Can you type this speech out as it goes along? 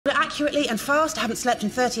accurately and fast. I haven't slept in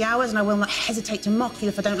 30 hours, and I will not hesitate to mock you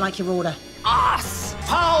if I don't like your order. Ass!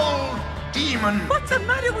 Foul demon! What's the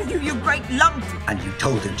matter with you, you great lump? And you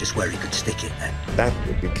told him just where he could stick it then. That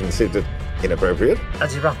would be considered inappropriate.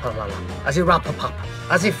 Aziraphale.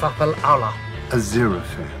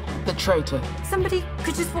 The traitor. Somebody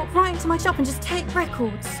could just walk right into my shop and just take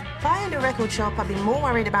records. If I owned a record shop, I'd be more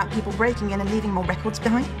worried about people breaking in and leaving more records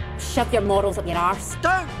behind. Shove your morals up your arse.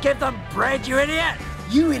 Don't give them bread, you idiot!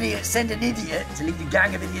 You idiot send an idiot to lead a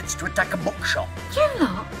gang of idiots to attack a bookshop. You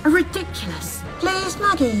lot are ridiculous. Please,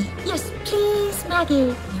 Maggie. Yes, please,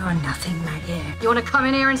 Maggie. You're nothing, Maggie. You want to come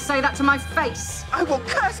in here and say that to my face? I will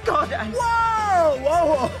curse God and... Whoa,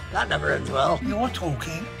 whoa, whoa. That never ends well. You're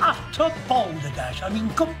talking utter balderdash. I mean,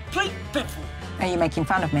 complete piffle. Are you making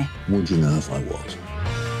fun of me? Would you know if I was?